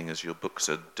entertaining as your books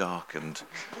are dark and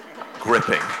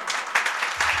gripping. Well,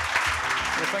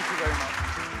 thank you very much.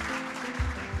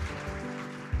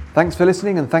 Thanks for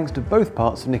listening, and thanks to both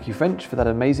parts of Nicci French for that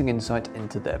amazing insight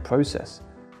into their process.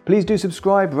 Please do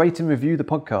subscribe, rate and review the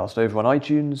podcast over on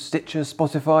iTunes, Stitcher,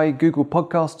 Spotify, Google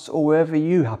Podcasts, or wherever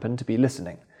you happen to be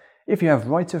listening. If you have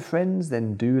writer friends,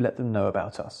 then do let them know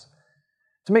about us.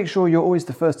 To make sure you're always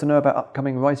the first to know about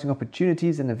upcoming writing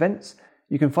opportunities and events,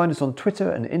 you can find us on Twitter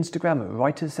and Instagram at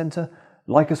Writers Centre,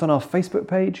 like us on our Facebook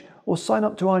page, or sign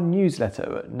up to our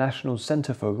newsletter at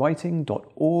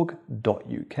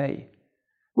nationalcentreforwriting.org.uk.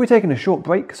 We're taking a short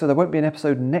break, so there won't be an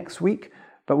episode next week,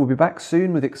 but we'll be back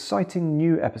soon with exciting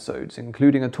new episodes,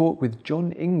 including a talk with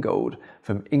John Ingold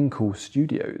from Inkle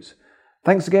Studios.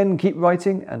 Thanks again, keep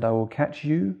writing, and I will catch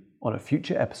you on a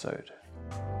future episode.